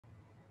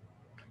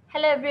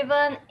Hello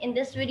everyone, in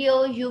this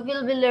video you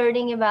will be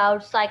learning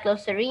about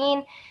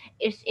cycloserine,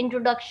 its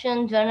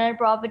introduction, general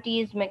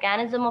properties,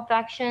 mechanism of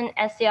action,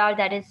 SAR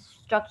that is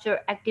structure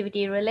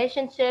activity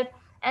relationship,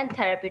 and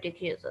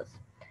therapeutic uses.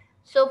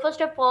 So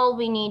first of all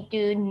we need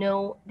to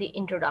know the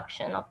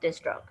introduction of this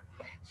drug.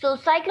 So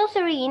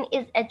cycloserine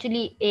is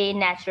actually a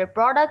natural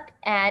product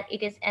and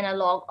it is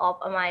analog of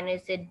amino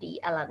acid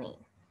D-alanine.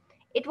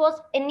 It was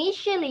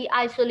initially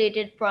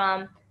isolated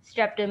from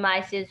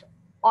Streptomyces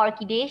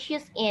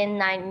orchidaceus in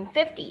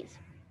 1950s.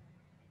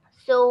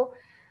 So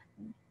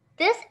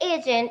this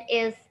agent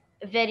is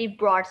a very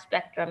broad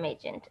spectrum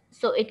agent.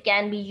 So it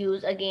can be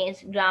used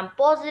against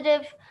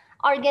gram-positive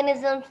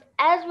organisms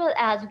as well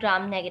as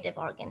gram-negative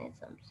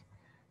organisms.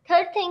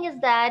 Third thing is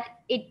that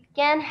it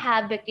can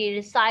have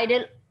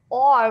bactericidal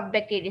or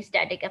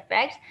bacteriostatic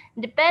effects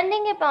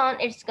depending upon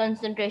its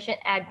concentration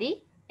at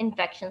the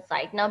infection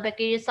site. Now,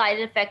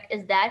 bactericidal effect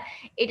is that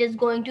it is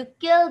going to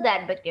kill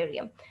that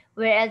bacterium,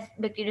 whereas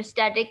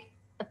bacteriostatic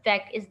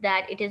effect is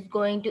that it is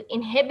going to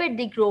inhibit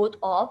the growth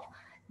of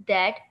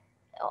that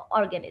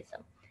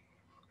organism.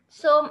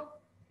 So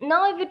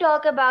now if we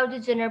talk about the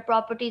general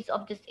properties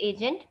of this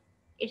agent,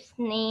 its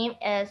name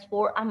is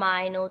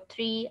 4-amino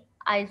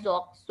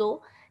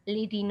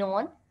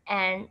 3-isoxolidinone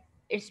and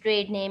its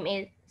trade name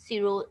is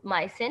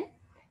seromycin.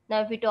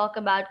 Now if we talk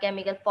about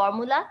chemical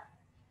formula,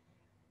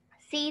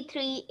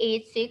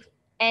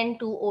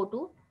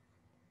 C3H6N2O2.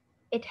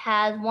 It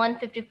has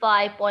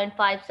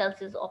 155.5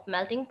 Celsius of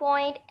melting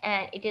point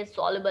and it is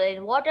soluble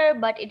in water,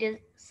 but it is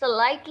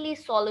slightly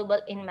soluble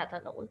in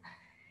methanol.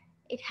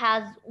 It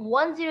has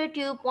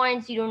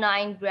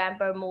 102.09 gram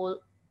per mole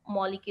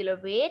molecular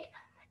weight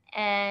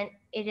and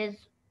it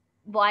is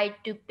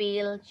white to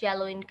pale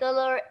yellow in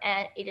color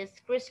and it is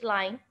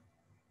crystalline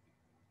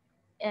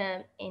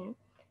in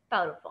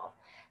powder form.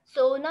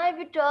 So now if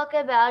we talk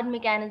about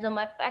mechanism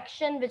of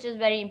action, which is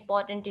very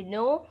important to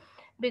know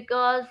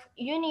because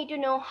you need to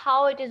know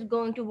how it is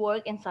going to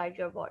work inside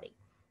your body.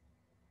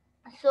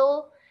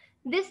 So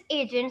this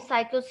agent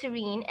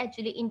cycloserine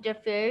actually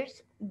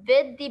interferes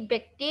with the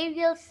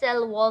bacterial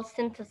cell wall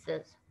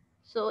synthesis.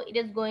 So it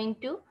is going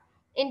to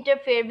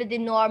interfere with the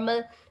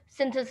normal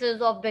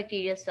synthesis of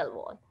bacterial cell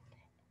wall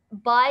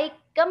by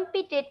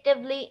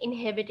competitively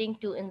inhibiting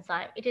two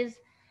enzymes. It is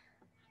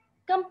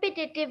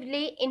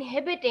competitively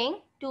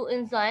inhibiting two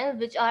enzymes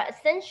which are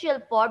essential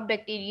for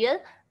bacterial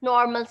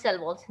normal cell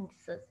wall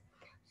synthesis.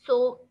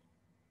 So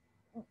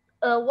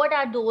what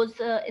are those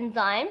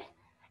enzymes?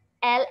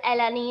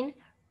 L-alanine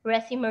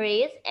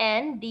racemase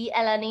and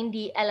D-alanine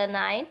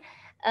D-alanine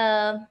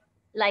uh,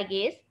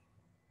 ligase.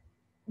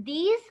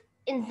 These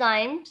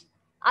enzymes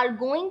are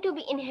going to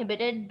be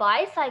inhibited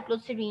by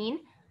cycloserine,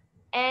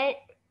 and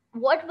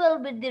what will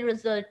be the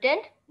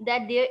resultant?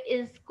 That there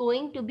is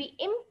going to be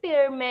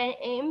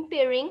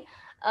impairing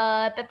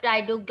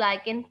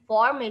peptidoglycan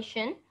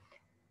formation,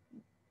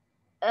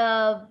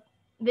 uh,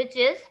 which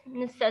is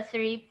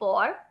necessary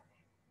for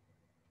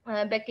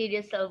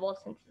bacterial cell wall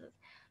synthesis.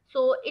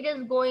 So it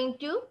is going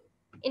to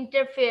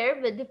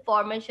interfere with the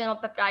formation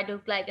of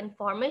peptidoglycan,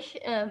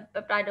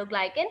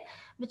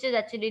 which is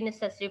actually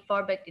necessary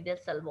for bacterial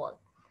cell wall.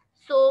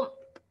 So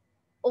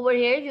over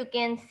here you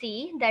can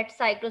see that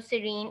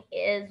cycloserine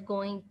is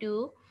going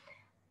to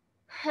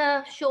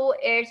show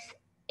its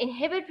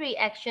inhibitory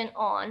action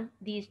on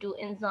these two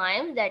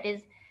enzymes, that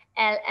is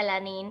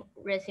L-alanine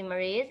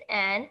racemase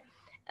and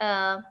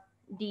uh,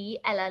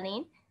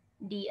 D-alanine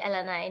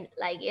D-alanine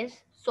ligase.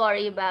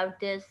 Sorry about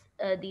this,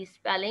 these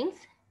spellings,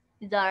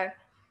 these are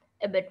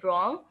a bit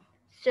wrong.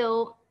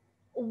 So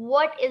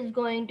what is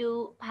going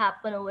to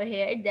happen over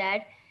here,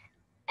 that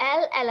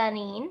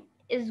L-alanine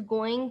is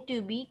going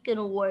to be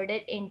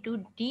converted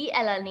into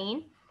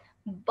D-alanine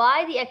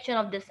by the action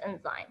of this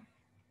enzyme,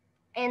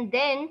 and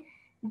then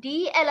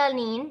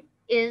D-alanine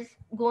is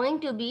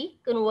going to be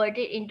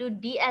converted into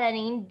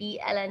D-alanine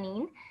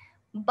D-alanine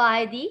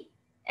by the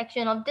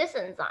action of this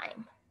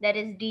enzyme, that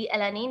is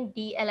D-alanine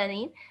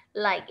D-alanine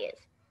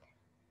ligase.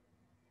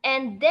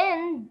 And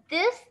then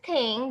this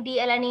thing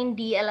D-alanine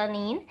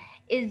D-alanine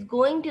is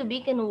going to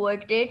be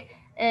converted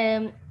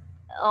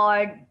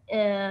or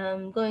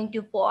going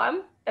to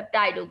form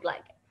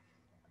peptidoglycan.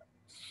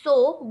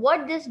 So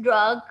what this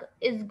drug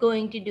is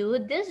going to do,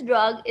 this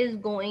drug is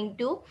going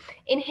to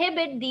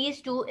inhibit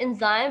these two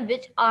enzymes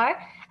which are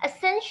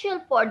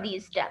essential for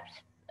these steps.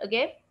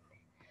 Okay.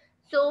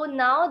 So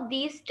now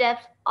these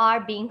steps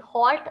are being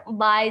halted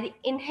by the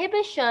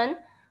inhibition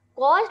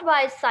caused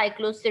by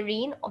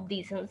cycloserine of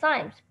these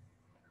enzymes.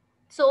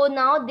 So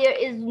now there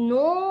is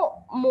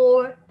no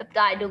more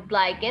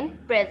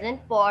peptidoglycan present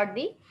for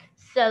the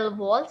cell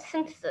wall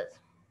synthesis.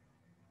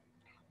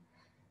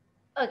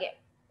 Okay,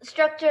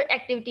 structure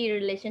activity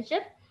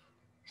relationship.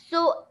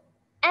 So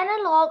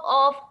analog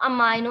of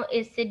amino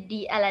acid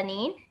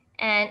D-alanine,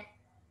 and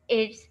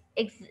it's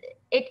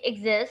it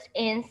exists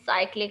in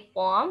cyclic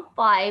form,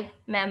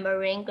 5-member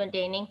ring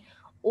containing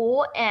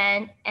O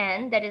and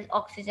N, that is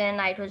oxygen and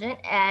nitrogen,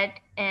 at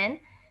an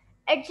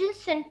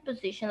adjacent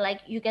position.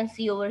 Like you can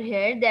see over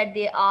here that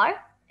they are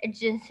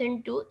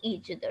adjacent to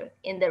each other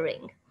in the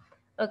ring.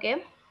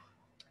 Okay,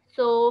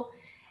 so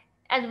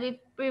as we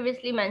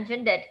previously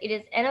mentioned that it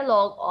is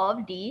analog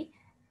of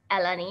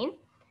D-alanine,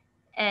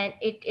 and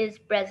it is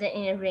present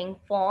in a ring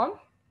form,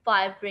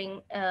 5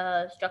 ring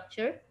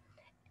structure,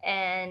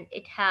 and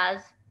it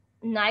has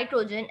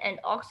nitrogen and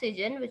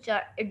oxygen which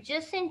are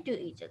adjacent to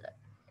each other.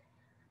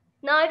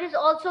 Now it is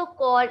also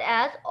called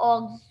as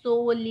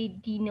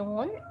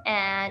oxolidinone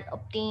and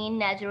obtained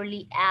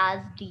naturally as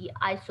D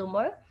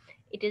isomer.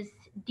 It is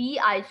D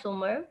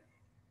isomer.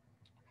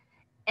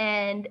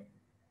 And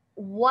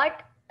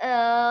what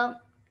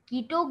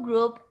keto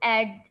group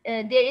at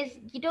there is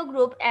keto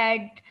group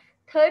at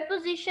third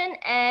position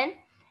and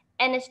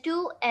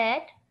NH2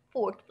 at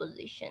fourth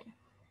position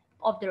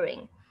of the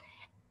ring.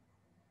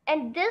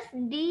 And this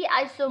D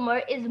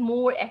isomer is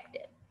more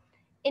active.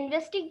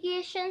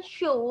 Investigations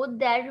show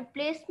that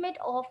replacement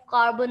of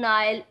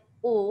carbonyl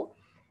O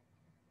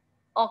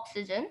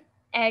oxygen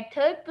at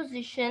third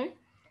position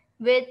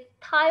with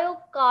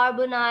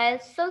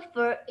thiocarbonyl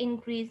sulfur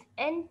increase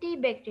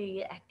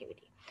antibacterial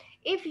activity.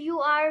 If you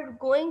are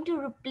going to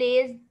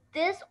replace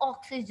this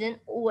oxygen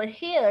over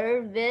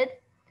here with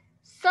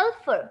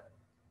sulfur,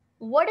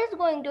 what is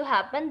going to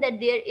happen that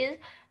there is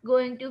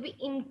going to be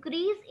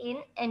increase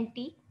in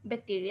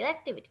antibacterial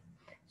activity.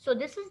 So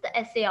this is the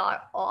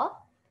SAR of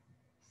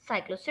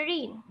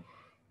cycloserine.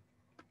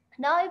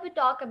 Now if we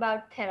talk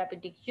about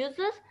therapeutic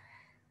uses,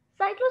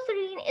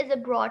 cycloserine is a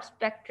broad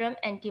spectrum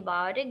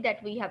antibiotic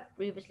that we have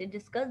previously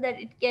discussed that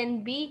it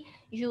can be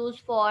used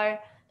for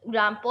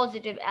gram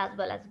positive as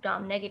well as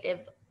gram negative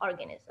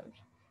organisms.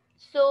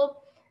 So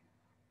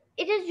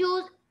it is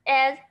used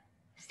as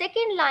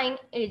second line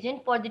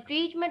agent for the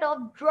treatment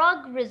of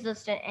drug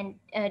resistant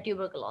and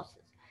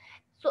tuberculosis.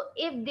 So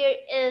if there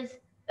is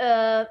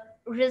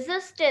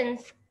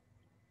resistance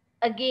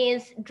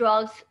against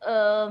drugs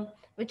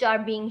which are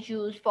being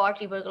used for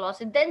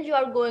tuberculosis, then you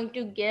are going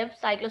to give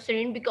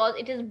cycloserine because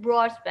it is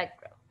broad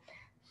spectrum.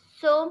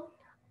 So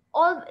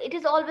all it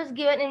is always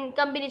given in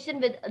combination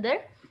with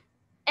other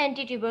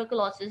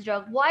anti-tuberculosis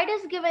drug. Why it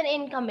is given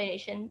in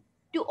combination?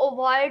 To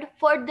avoid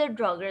further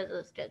drug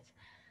resistance.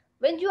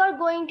 When you are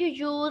going to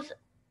use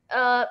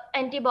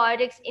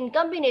antibiotics in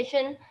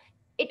combination,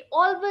 it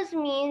always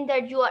means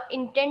that you are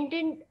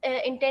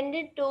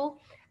intended to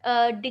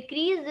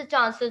decrease the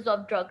chances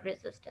of drug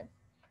resistance.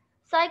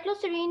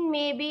 Cycloserine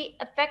may be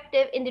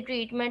effective in the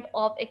treatment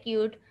of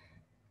acute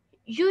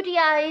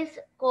UTIs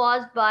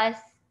caused by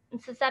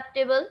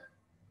susceptible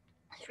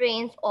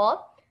strains of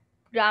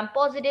gram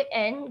positive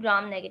and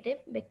gram negative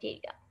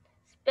bacteria,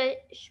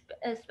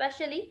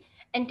 especially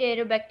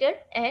Enterobacter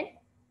and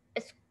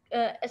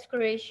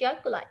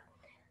Escherichia coli.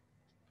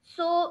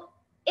 So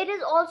it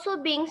is also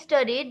being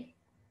studied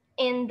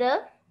in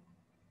the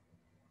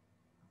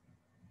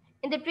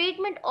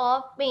treatment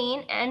of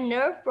pain and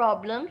nerve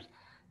problems,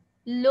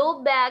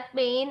 low back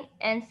pain,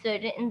 and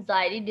certain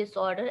anxiety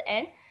disorder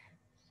and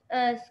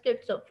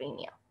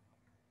schizophrenia.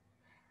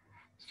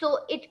 So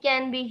it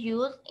can be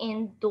used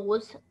in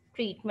those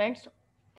treatments